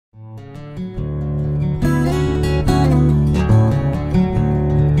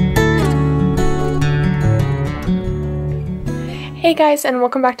Hey guys, and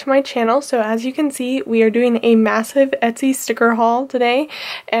welcome back to my channel. So as you can see, we are doing a massive Etsy sticker haul today,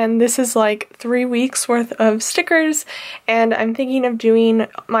 and this is like 3 weeks worth of stickers, and I'm thinking of doing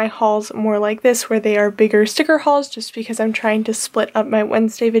my hauls more like this where they are bigger sticker hauls just because I'm trying to split up my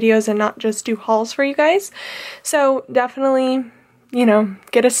Wednesday videos and not just do hauls for you guys. So definitely, you know,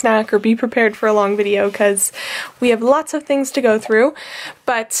 get a snack or be prepared for a long video because we have lots of things to go through.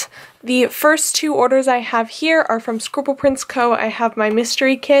 But the first two orders I have here are from Scribble Prints Co. I have my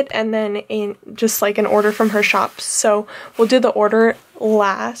mystery kit and then just like an order from her shop. So we'll do the order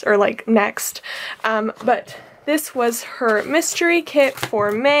last, or like next. But this was her mystery kit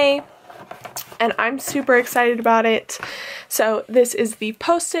for May, and I'm super excited about it. So this is the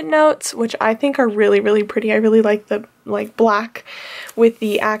post-it notes, which I think are really pretty. I really like the black with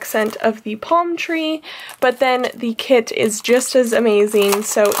the accent of the palm tree, but then the kit is just as amazing.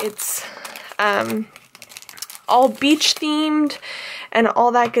 So it's all beach themed and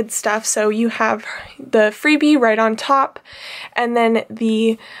all that good stuff. So you have the freebie right on top, and then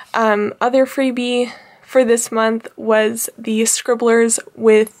the other freebie for this month was the scribblers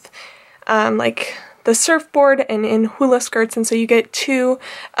with like the surfboard and in hula skirts, and so you get 2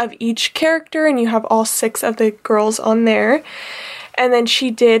 of each character and you have all 6 of the girls on there. And then she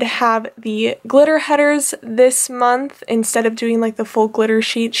did have the glitter headers this month. Instead of doing like the full glitter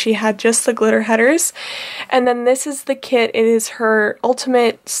sheet, she had just the glitter headers. And then this is the kit. It is her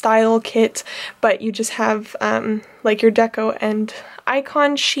ultimate style kit, but you just have like your deco and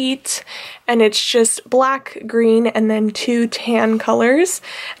icon sheet, and it's just black, green, and then 2 tan colors,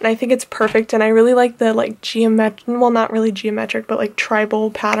 and I think it's perfect. And I really like the like well, not really geometric, but like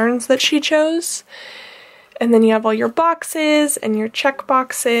tribal patterns that she chose. And then you have all your boxes and your check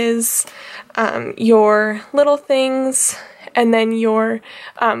boxes, your little things, and then your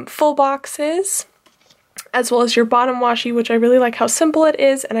full boxes, as well as your bottom washi, which I really like how simple it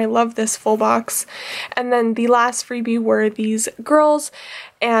is, and I love this full box. And then the last freebie were these girls,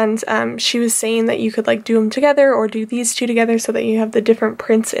 and she was saying that you could like do them together or do these 2 together so that you have the different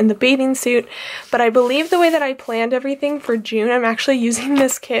prints in the bathing suit. But I believe the way that I planned everything for June, I'm actually using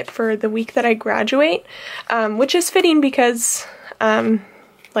this kit for the week that I graduate, which is fitting because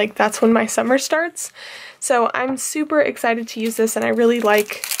like that's when my summer starts. So I'm super excited to use this, and I really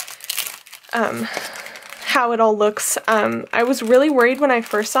like how it all looks. I was really worried when I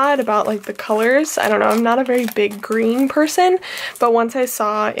first saw it about like the colors. I don't know, I'm not a very big green person, but once I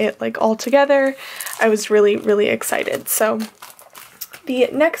saw it like all together, I was really excited. So the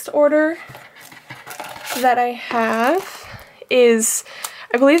next order that I have is,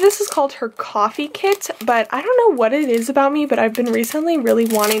 I believe this is called her coffee kit, but I don't know what it is about me, but I've been recently really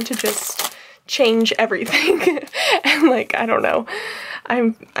wanting to just change everything. And like, I don't know,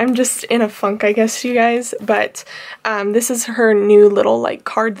 I'm just in a funk, I guess, you guys. But this is her new little like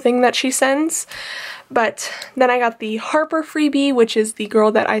card thing that she sends. But then I got the Harper freebie, which is the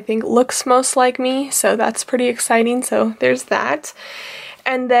girl that I think looks most like me, so that's pretty exciting. So there's that.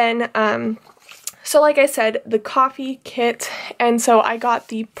 And then so like I said, the coffee kit, and so I got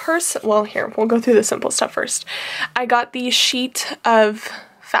the well, here, we'll go through the simple stuff first. I got the sheet of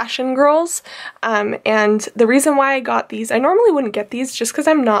Fashion Girls, and the reason why I got these, I normally wouldn't get these just because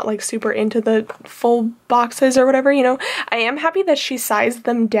I'm not like super into the full boxes or whatever, you know. I am happy that she sized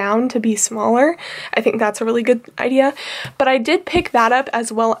them down to be smaller. I think that's a really good idea, but I did pick that up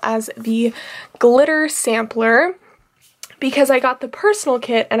as well as the glitter sampler because I got the personal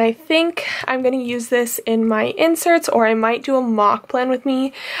kit, and I think I'm going to use this in my inserts, or I might do a mock plan with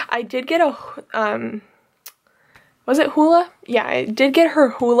me. I did get a was it hula? Yeah, I did get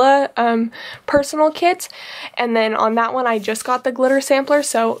her hula personal kit, and then on that one I just got the glitter sampler.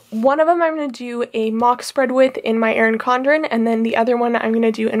 So one of them I'm going to do a mock spread with in my Erin Condren, and then the other one I'm going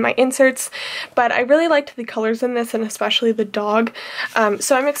to do in my inserts. But I really liked the colors in this, and especially the dog.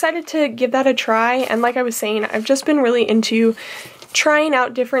 So I'm excited to give that a try, and like I was saying, I've just been really into trying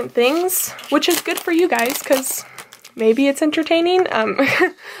out different things, which is good for you guys because maybe it's entertaining.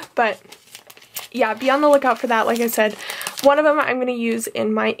 But yeah, be on the lookout for that. Like I said, one of them I'm going to use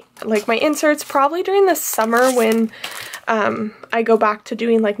in my my inserts probably during the summer when I go back to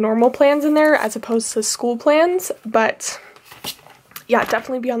doing like normal plans in there as opposed to school plans. But yeah,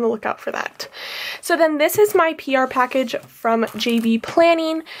 definitely be on the lookout for that. So then this is my PR package from JB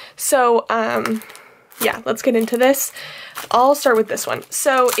Planning. So yeah, let's get into this. I'll start with this one.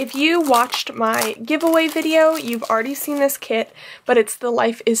 So if you watched my giveaway video, you've already seen this kit, but it's the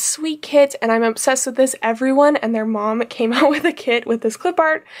Life is Sweet kit, and I'm obsessed with this. Everyone and their mom came out with a kit with this clip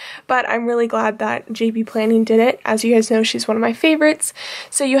art, but I'm really glad that JB Planning did it. As you guys know, she's one of my favorites.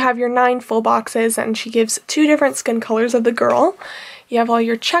 So you have your 9 full boxes, and she gives 2 different skin colors of the girl. You have all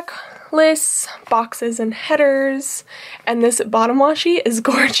your checklists, boxes, and headers, and this bottom washi is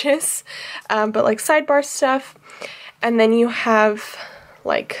gorgeous, but like sidebar stuff. And then you have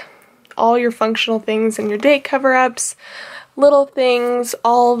like all your functional things and your date cover-ups, little things,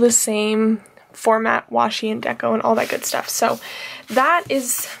 all the same format, washi and deco and all that good stuff. So that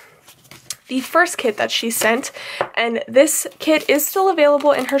is the first kit that she sent, and this kit is still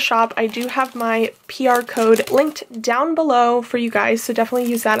available in her shop. I do have my PR code linked down below for you guys, so definitely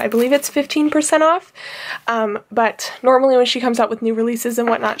use that. I believe it's 15% off, but normally when she comes out with new releases and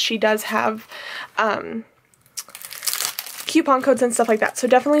whatnot, she does have coupon codes and stuff like that. So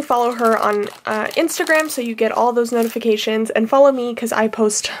definitely follow her on Instagram so you get all those notifications, and follow me because I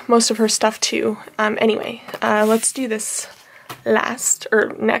post most of her stuff too. Anyway, let's do this next.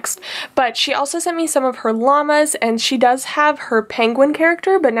 But she also sent me some of her llamas, and she does have her penguin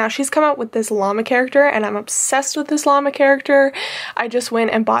character, but now she's come out with this llama character, and I'm obsessed with this llama character. I just went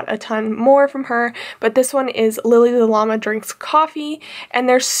and bought a ton more from her, but this one is Lily the llama drinks coffee, and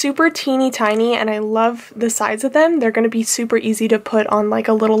they're super teeny tiny, and I love the size of them. They're going to be super easy to put on like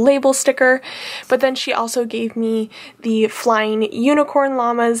a little label sticker. But then she also gave me the flying unicorn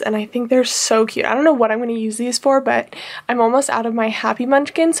llamas, and I think they're so cute. I don't know what I'm going to use these for, but I'm almost out of my Happy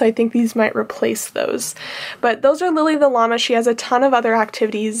Munchkin, so I think these might replace those. But those are Lily the llama. She has a ton of other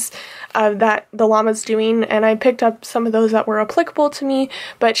activities that the llama's doing, and I picked up some of those that were applicable to me,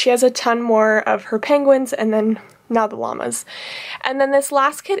 but she has a ton more of her penguins and then now the llamas. And then this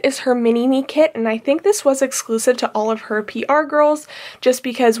last kit is her mini me kit, and I think this was exclusive to all of her PR girls just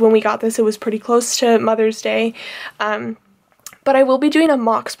because when we got this it was pretty close to Mother's Day. But I will be doing a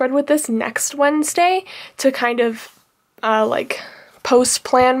mock spread with this next Wednesday to kind of like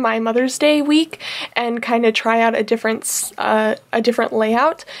post-plan my Mother's Day week and kind of try out a different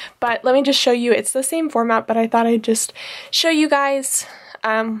layout. But let me just show you. It's the same format, but I thought I'd just show you guys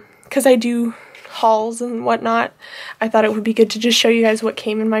because I do hauls and whatnot. I thought it would be good to just show you guys what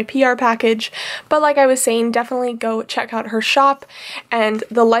came in my PR package. But like I was saying, definitely go check out her shop, and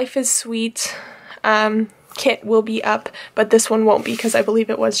the Life is Sweet kit will be up, but this one won't be because I believe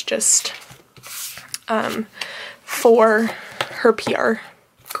it was just for her PR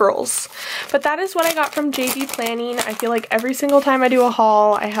girls. But that is what I got from JB Planning. I feel like every single time I do a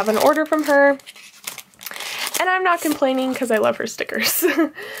haul, I have an order from her, and I'm not complaining because I love her stickers.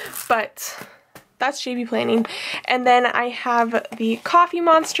 But that's JB Planning. And then I have the Coffee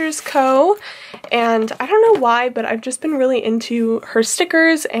Monsterz Co, and I don't know why, but I've just been really into her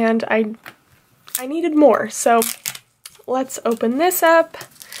stickers, and I needed more. So let's open this up.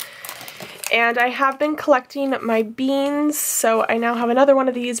 And I have been collecting my beans, so I now have another one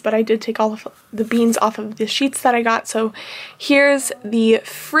of these, but I did take all of the beans off of the sheets that I got. So here's the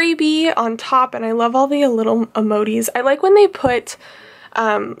freebie on top, and I love all the little emojis. I like when they put,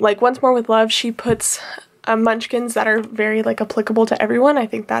 like Once More With Love, she puts munchkins that are very like applicable to everyone. I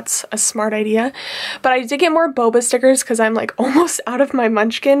think that's a smart idea. But I did get more boba stickers because I'm like almost out of my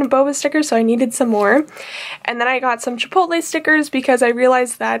munchkin boba stickers, so I needed some more. And then I got some Chipotle stickers because I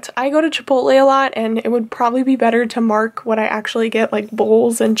realized that I go to Chipotle a lot, and it would probably be better to mark what I actually get, like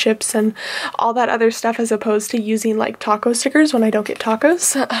bowls and chips and all that other stuff, as opposed to using like taco stickers when I don't get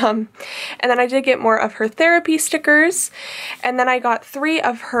tacos. And then I did get more of her therapy stickers, and then I got 3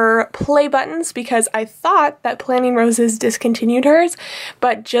 of her play buttons because I thought that Planning Roses discontinued hers,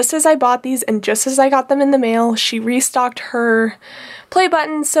 but just as I bought these and just as I got them in the mail, she restocked her play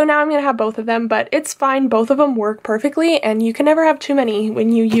buttons, so now I'm gonna have both of them. But it's fine, both of them work perfectly, and you can never have too many when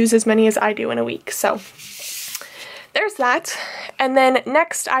you use as many as I do in a week. So there's that. And then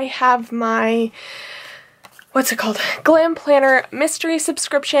next I have my, what's it called? Glam Planner mystery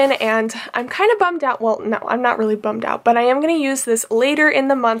subscription, and I'm kind of bummed out. Well, no, I'm not really bummed out, but I am going to use this later in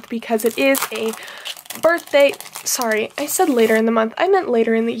the month because it is a birthday. Sorry, I said later in the month. I meant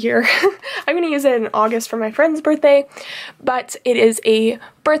later in the year. I'm going to use it in August for my friend's birthday, but it is a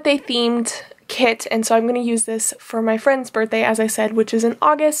birthday themed kit, and so I'm going to use this for my friend's birthday, as I said, which is in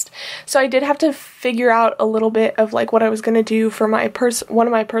August. So I did have to figure out a little bit of like what I was going to do for my one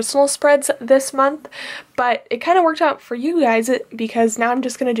of my personal spreads this month, but it kind of worked out for you guys because now I'm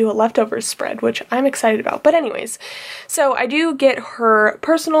just going to do a leftovers spread, which I'm excited about. But anyways, so I do get her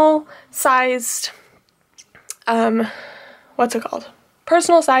personal sized, what's it called?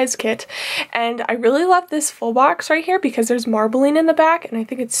 personal size kit, and I really love this full box right here because there's marbling in the back and I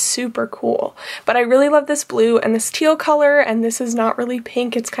think it's super cool. But I really love this blue and this teal color, and this is not really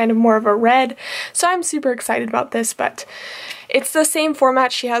pink, it's kind of more of a red, so I'm super excited about this. But it's the same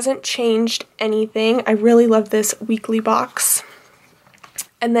format, she hasn't changed anything. I really love this weekly box.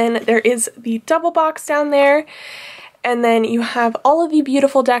 And then there is the double box down there, and then you have all of the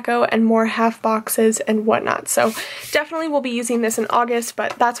beautiful deco and more half boxes and whatnot. So definitely will be using this in August,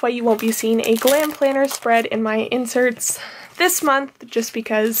 but that's why you won't be seeing a Glam Planner spread in my inserts this month, just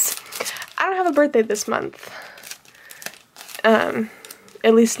because I don't have a birthday this month.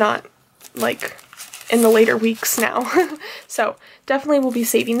 At least not like in the later weeks now. So definitely will be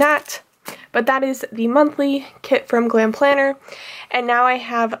saving that. But that is the monthly kit from Glam Planner. And now I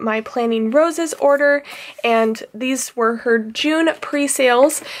have my Planning Roses order, and these were her June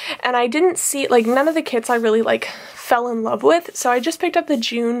pre-sales, and I didn't see, like, none of the kits I really, like, fell in love with, so I just picked up the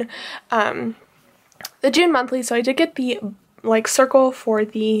June monthly. So I did get the, like, circle for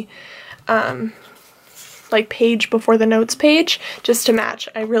the, like, page before the notes page, just to match.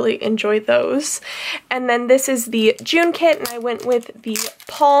 I really enjoy those. And then this is the June kit, and I went with the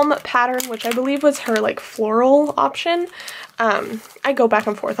palm pattern, which I believe was her, like, floral option. I go back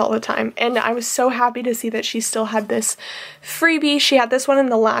and forth all the time, and I was so happy to see that she still had this freebie. She had this one in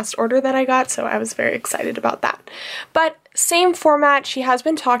the last order that I got, so I was very excited about that. But same format. She has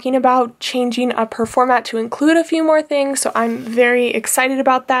been talking about changing up her format to include a few more things, so I'm very excited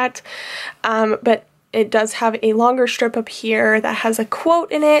about that. But it does have a longer strip up here that has a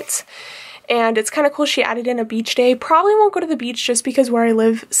quote in it, and it's kind of cool. She added in a beach day. Probably won't go to the beach just because where I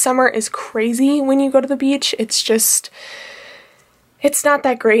live, summer is crazy when you go to the beach. It's just, it's not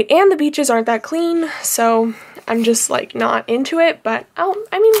that great, and the beaches aren't that clean, so I'm just like not into it. But I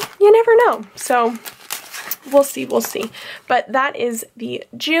mean, you never know, so we'll see. But that is the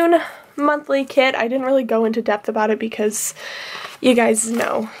June monthly kit. I didn't really go into depth about it because you guys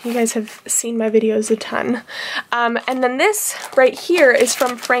know, you guys have seen my videos a ton. And then this right here is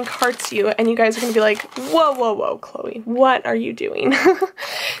from Frank Hearts You, and you guys are gonna be like, whoa, Chloe, what are you doing?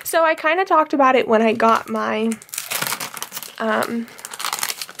 So I kind of talked about it when I got my,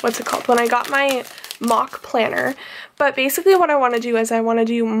 what's it called? When I got my mock planner. But basically what I want to do is I want to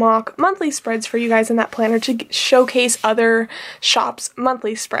do mock monthly spreads for you guys in that planner to showcase other shops'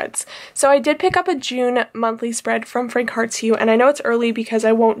 monthly spreads. So I did pick up a June monthly spread from Frank Hearts You, and I know it's early because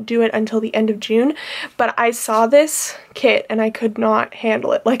I won't do it until the end of June, but I saw this kit and I could not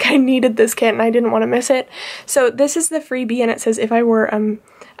handle it. Like, I needed this kit and I didn't want to miss it. So this is the freebie, and it says, if I were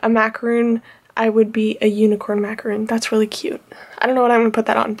a macaroon, I would be a unicorn macaroon. That's really cute. I don't know what I'm going to put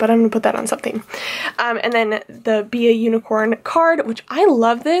that on, but I'm going to put that on something. And then the Be a Unicorn card, which I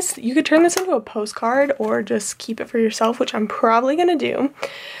love this. You could turn this into a postcard or just keep it for yourself, which I'm probably going to do.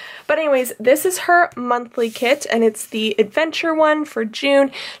 But anyways, this is her monthly kit, and it's the adventure one for June.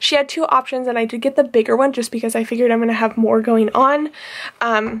 She had two options, and I did get the bigger one just because I figured I'm going to have more going on.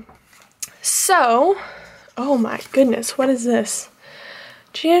 So, oh my goodness, what is this?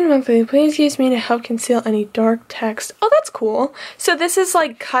 June monthly, please use me to help conceal any dark text. Oh, that's cool. So this is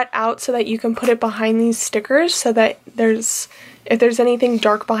like cut out so that you can put it behind these stickers so that if there's anything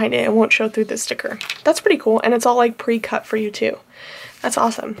dark behind it, it won't show through the sticker. That's pretty cool, and it's all like pre-cut for you too. That's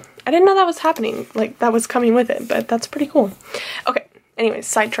awesome. I didn't know that was happening, like that was coming with it, but that's pretty cool. Okay, anyways,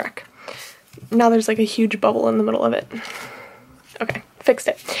 sidetrack. Now there's like a huge bubble in the middle of it. Okay, fixed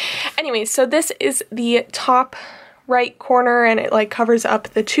it. Anyways, so this is the top right corner, and it like covers up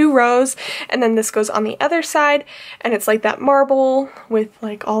the two rows, and then this goes on the other side, and it's like that marble with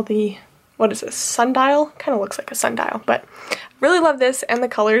like all the, what is this, sundial? Kind of looks like a sundial, but really love this and the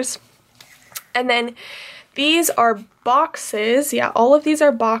colors. And then these are boxes. Yeah, all of these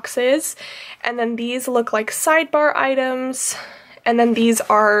are boxes, and then these look like sidebar items, and then these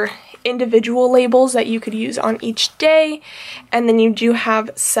are individual labels that you could use on each day, and then you do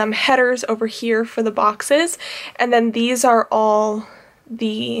have some headers over here for the boxes, and then these are all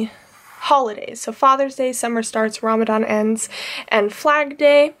the holidays. So Father's Day, summer starts, Ramadan ends, and Flag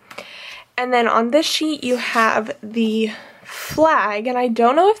Day. And then on this sheet you have the flag, and I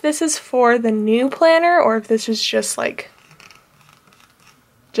don't know if this is for the new planner or if this is just like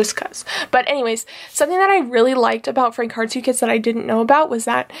just cuz. But anyways, something that I really liked about Frank Hearts You kits that I didn't know about was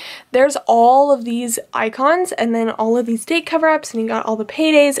that there's all of these icons and then all of these date cover-ups, and you got all the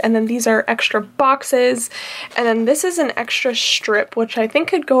paydays, and then these are extra boxes, and then this is an extra strip which I think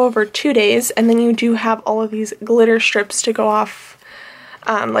could go over 2 days, and then you do have all of these glitter strips to go off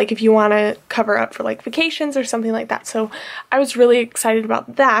like if you want to cover up for like vacations or something like that. So I was really excited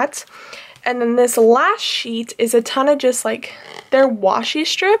about that. And then this last sheet is a ton of just like, they're washi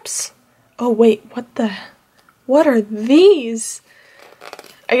strips. Oh wait, what are these?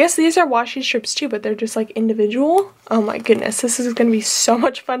 I guess these are washi strips too, but they're just like individual. Oh my goodness, this is gonna be so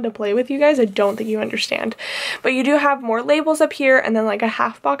much fun to play with, you guys. I don't think you understand. But you do have more labels up here and then like a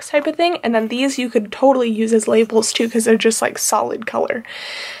half box type of thing. And then these you could totally use as labels too because they're just like solid color.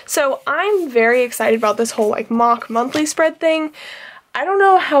 So I'm very excited about this whole like mock monthly spread thing. I don't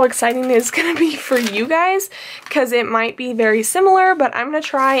know how exciting it is going to be for you guys because it might be very similar, but I'm going to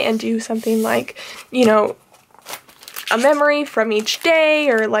try and do something like, you know, a memory from each day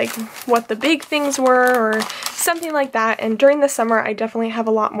or like what the big things were or something like that. And during the summer, I definitely have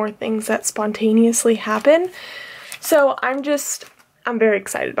a lot more things that spontaneously happen. So I'm very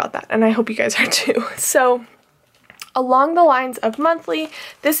excited about that, and I hope you guys are too. So along the lines of monthly,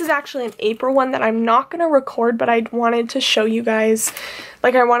 this is actually an April one that I'm not going to record, but I wanted to show you guys,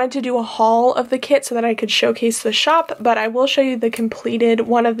 like I wanted to do a haul of the kit so that I could showcase the shop, but I will show you the completed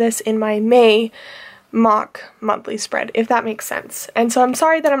one of this in my May mock monthly spread, if that makes sense. And so I'm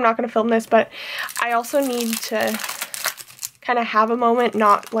sorry that I'm not going to film this, but I also need to kind of have a moment,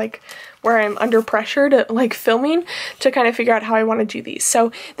 not like where I'm under pressure to like filming, to kind of figure out how I want to do these.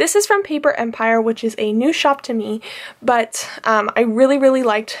 So this is from Paper Empire, which is a new shop to me, but I really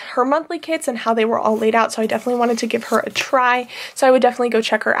liked her monthly kits and how they were all laid out, so I definitely wanted to give her a try. So I would definitely go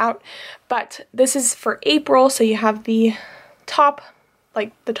check her out. But this is for April, so you have the top,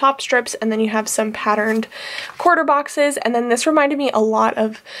 like the top strips, and then you have some patterned quarter boxes, and then this reminded me a lot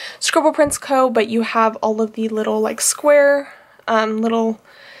of Scribble Prints Co, but you have all of the little like square little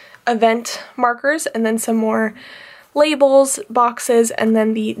event markers, and then some more labels, boxes, and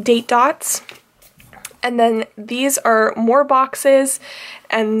then the date dots. And then these are more boxes,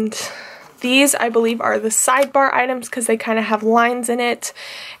 and these I believe are the sidebar items because they kind of have lines in it.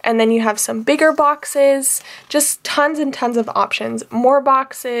 And then you have some bigger boxes, just tons and tons of options. More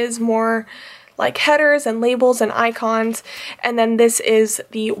boxes, more like headers and labels and icons. And then this is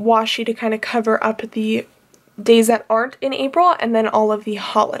the washi to kind of cover up the days that aren't in April, and then all of the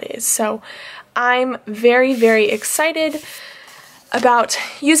holidays. So I'm very excited about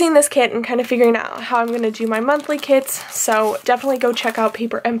using this kit and kind of figuring out how I'm going to do my monthly kits. So definitely go check out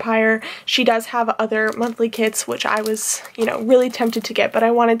Paper Empire. She does have other monthly kits, which I was, you know, really tempted to get, but I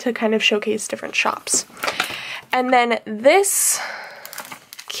wanted to kind of showcase different shops. And then this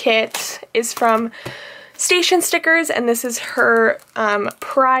kit is from Station Stickers, and this is her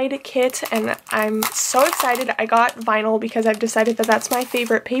Pride kit, and I'm so excited. I got vinyl because I've decided that that's my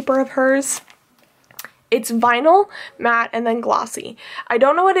favorite paper of hers. It's vinyl, matte, and then glossy. I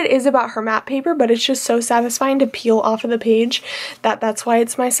don't know what it is about her matte paper, but it's just so satisfying to peel off of the page that's why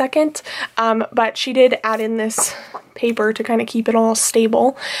it's my second. But she did add in this paper to kind of keep it all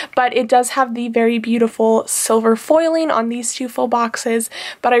stable. But it does have the very beautiful silver foiling on these two full boxes.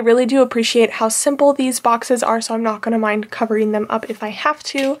 But I really do appreciate how simple these boxes are, so I'm not going to mind covering them up if I have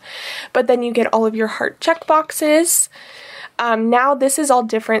to. But then you get all of your heart check boxes. Now this is all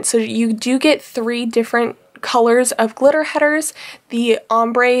different, so you do get 3 different colors of glitter headers. The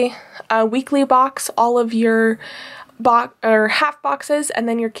ombre weekly box, all of your half boxes, and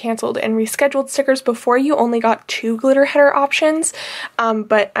then your canceled and rescheduled stickers. Before you only got 2 glitter header options,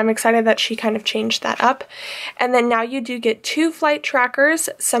 but I'm excited that she kind of changed that up. And then now you do get 2 flight trackers,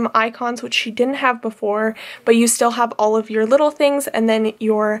 some icons, which she didn't have before, but you still have all of your little things, and then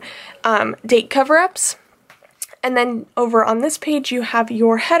your date cover-ups. And then over on this page you have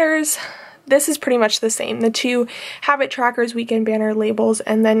your headers. This is pretty much the same. The 2 habit trackers, weekend banner, labels,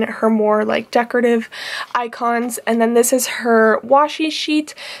 and then her more like decorative icons. And then this is her washi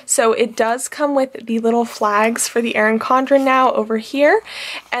sheet. So it does come with the little flags for the Erin Condren now over here.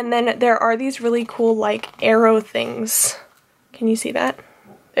 And then there are these really cool like arrow things. Can you see that?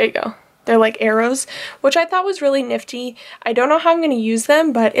 There you go. They're like arrows, which I thought was really nifty. I don't know how I'm going to use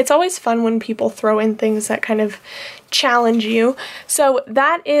them, but it's always fun when people throw in things that kind of challenge you. So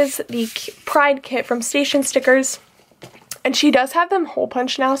that is the Pride kit from Station Stickers. And she does have them hole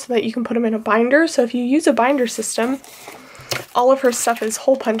punched now so that you can put them in a binder. So if you use a binder system, all of her stuff is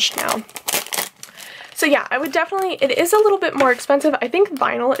hole punched now. So yeah, I would definitely, it is a little bit more expensive. I think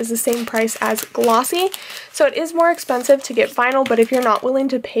vinyl is the same price as glossy, so it is more expensive to get vinyl, but if you're not willing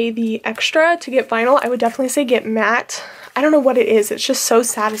to pay the extra to get vinyl, I would definitely say get matte. I don't know what it is, it's just so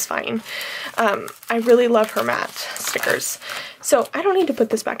satisfying. I really love her matte stickers. So I don't need to put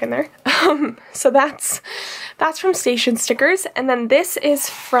this back in there. So that's from Station Stickers. And then this is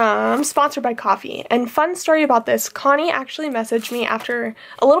from Sponsored by Coffee. And fun story about this, Connie actually messaged me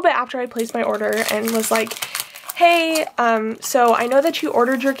a little bit after I placed my order and was like, hey, so I know that you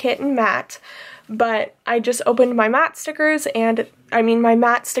ordered your kit in matte, but I just opened my matte stickers and my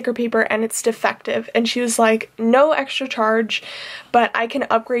matte sticker paper and it's defective. And she was like, no extra charge, but I can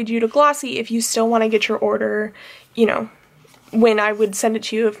upgrade you to glossy if you still want to get your order, you know, when I would send it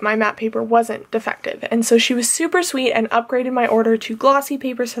to you if my matte paper wasn't defective. And so she was super sweet and upgraded my order to glossy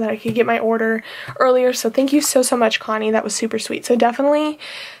paper so that I could get my order earlier. So thank you so much, Connie. That was super sweet. So definitely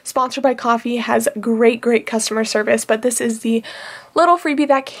Sponsored by Coffee has great customer service, but this is the little freebie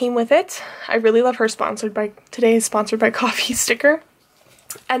that came with it. I really love her today's Sponsored by Coffee sticker.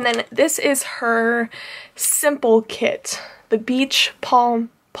 And then this is her Simple kit, the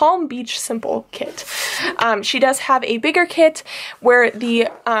Palm Beach Simple kit. She does have a bigger kit where the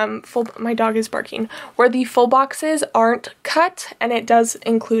my dog is barking, where the full boxes aren't cut, and it does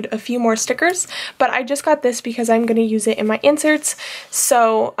include a few more stickers, but I just got this because I'm going to use it in my inserts.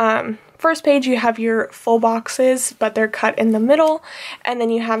 So first page you have your full boxes, but they're cut in the middle, and then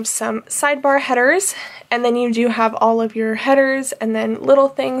you have some sidebar headers, and then you do have all of your headers and then little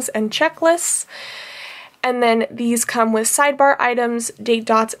things and checklists. And then these come with sidebar items, date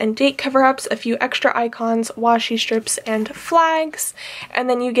dots and date cover-ups, a few extra icons, washi strips, and flags. And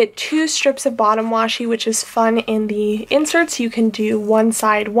then you get 2 strips of bottom washi, which is fun in the inserts. You can do one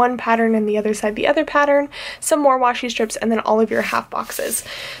side one pattern and the other side the other pattern, some more washi strips, and then all of your half boxes.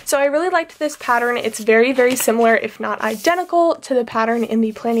 So I really liked this pattern. It's very similar, if not identical, to the pattern in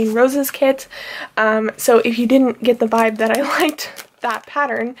the Planning Roses kit. So if you didn't get the vibe that I liked that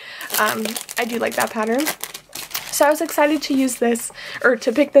pattern, I do like that pattern. So I was excited to use this, or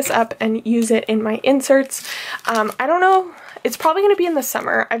to pick this up and use it in my inserts. I don't know, it's probably going to be in the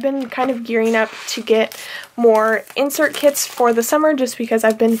summer. I've been kind of gearing up to get more insert kits for the summer just because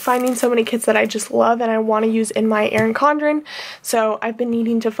I've been finding so many kits that I just love and I want to use in my Erin Condren. So I've been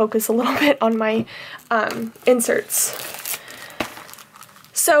needing to focus a little bit on my inserts.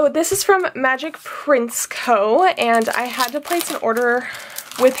 So this is from Magic Prints Co, and I had to place an order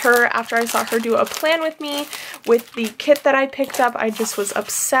with her after I saw her do a plan with me with the kit that I picked up. I just was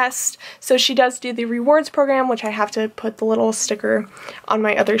obsessed. So she does do the rewards program, which I have to put the little sticker on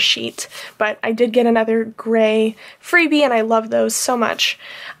my other sheet, but I did get another gray freebie and I love those so much.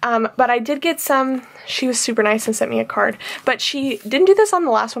 But I did get some. She was super nice and sent me a card, but she didn't do this on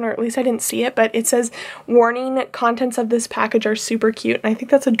the last one, or at least I didn't see it, but it says, warning, contents of this package are super cute, and I think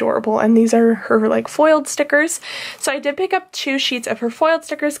that's adorable, and these are her like foiled stickers. So I did pick up 2 sheets of her foiled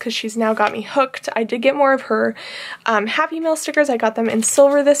stickers because she's now got me hooked. I did get more of her Happy Meal stickers. I got them in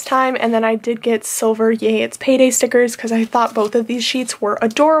silver this time, and then I did get silver Yay It's Payday stickers because I thought both of these sheets were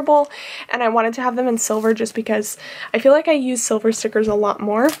adorable, and I wanted to have them in silver just because I feel like I use silver stickers a lot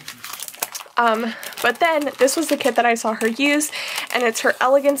more. But then this was the kit that I saw her use, and it's her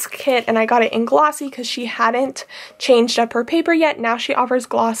Elegance kit, and I got it in glossy because she hadn't changed up her paper yet. Now she offers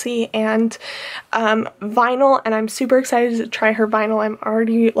glossy and vinyl, and I'm super excited to try her vinyl. I'm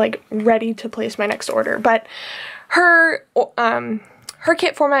already like ready to place my next order, but her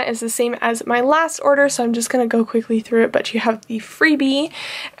kit format is the same as my last order, so I'm just gonna go quickly through it. But you have the freebie,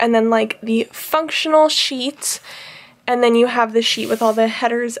 and then like the functional sheet, and then you have the sheet with all the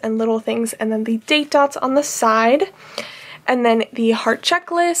headers and little things, and then the date dots on the side, and then the heart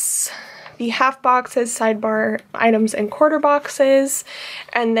checklists, the half boxes, sidebar items, and quarter boxes,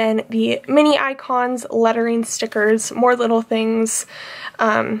 and then the mini icons, lettering stickers, more little things,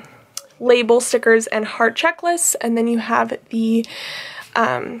 label stickers, and heart checklists, and then you have the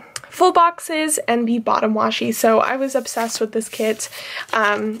full boxes and the bottom washi. So I was obsessed with this kit.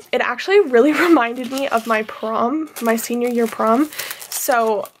 It actually really reminded me of my prom, my senior year prom.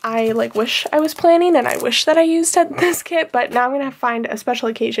 So I like wish I was planning, and I wish that I used this kit, but now I'm gonna find a special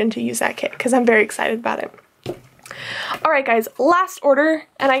occasion to use that kit because I'm very excited about it. Alright guys, last order,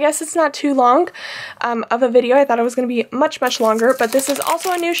 and I guess it's not too long of a video. I thought it was going to be much longer, but this is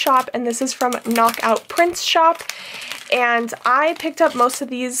also a new shop, and this is from Knockout Prints Shop. And I picked up most of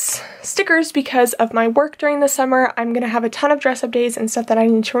these stickers because of my work during the summer. I'm going to have a ton of dress up days and stuff that I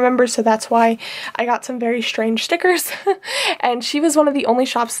need to remember, so that's why I got some very strange stickers. And she was one of the only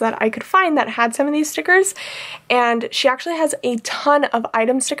shops that I could find that had some of these stickers. And she actually has a ton of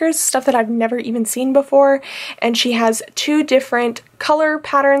item stickers, stuff that I've never even seen before. And she has 2 different color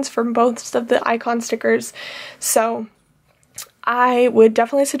patterns for both of the icon stickers. So I would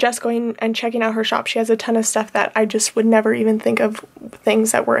definitely suggest going and checking out her shop. She has a ton of stuff that I just would never even think of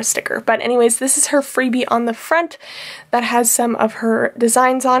things that were a sticker. But anyways, this is her freebie on the front that has some of her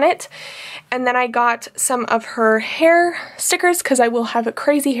designs on it. And then I got some of her hair stickers because I will have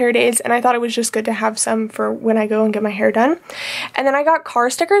crazy hair days, and I thought it was just good to have some for when I go and get my hair done. And then I got car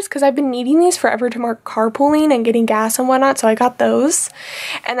stickers because I've been needing these forever to mark carpooling and getting gas and whatnot, so I got those.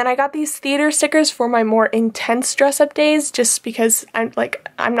 And then I got these theater stickers for my more intense dress-up days, just because I'm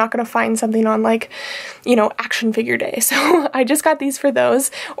not gonna find something on, like, you know, action figure day. So I just got these for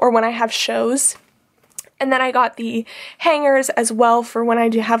those, or when I have shows. And then I got the hangers as well for when I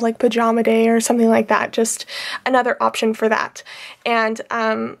do have like pajama day or something like that, just another option for that. And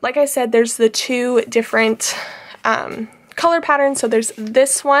like I said, there's the two different color patterns. So there's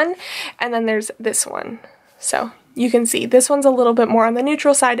this one and then there's this one. So you can see this one's a little bit more on the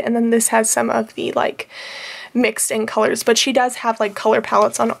neutral side, and then this has some of the like mixed in colors, but she does have like color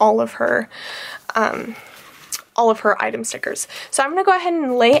palettes on all of her item stickers. So I'm going to go ahead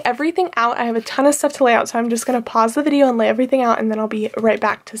and lay everything out. I have a ton of stuff to lay out, so I'm just going to pause the video and lay everything out, and then I'll be right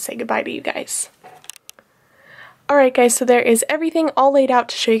back to say goodbye to you guys. Alright guys, so there is everything all laid out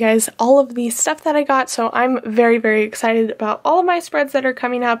to show you guys all of the stuff that I got, so I'm very, very excited about all of my spreads that are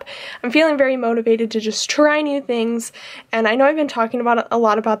coming up. I'm feeling very motivated to just try new things, and I know I've been talking about a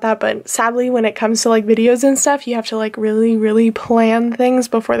lot about that, but sadly when it comes to like videos and stuff, you have to like really, really plan things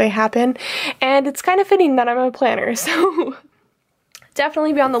before they happen, and it's kind of fitting that I'm a planner, so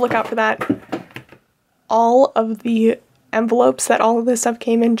definitely be on the lookout for that. All of the envelopes that all of this stuff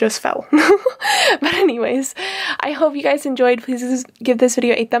came in just fell. But anyways, I hope you guys enjoyed. Please give this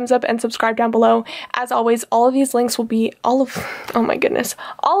video a thumbs up and subscribe down below. As always, all of these links will be, oh my goodness,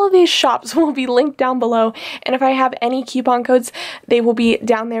 all of these shops will be linked down below, and if I have any coupon codes, they will be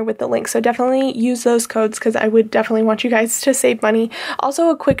down there with the link, so definitely use those codes because I would definitely want you guys to save money. Also,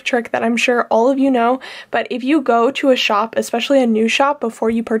 a quick trick that I'm sure all of you know, but if you go to a shop, especially a new shop, before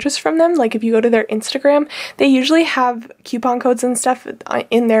you purchase from them, like if you go to their Instagram, they usually have coupon codes and stuff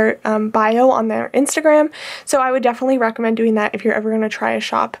in their bio on their Instagram, so I would definitely recommend doing that if you're ever going to try a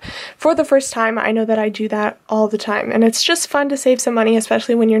shop for the first time. I know that I do that all the time, and it's just fun to save some money,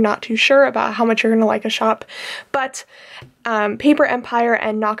 especially when you're not too sure about how much you're going to like a shop. But Paper Empire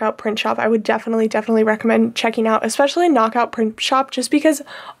and Knockout Print Shop, I would definitely recommend checking out, especially Knockout Print Shop, just because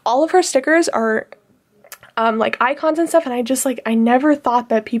all of her stickers are like icons and stuff, and I never thought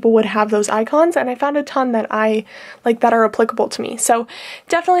that people would have those icons, and I found a ton that I like that are applicable to me. So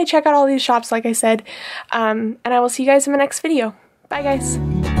definitely check out all these shops, like I said, and I will see you guys in the next video. Bye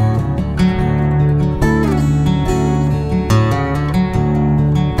guys!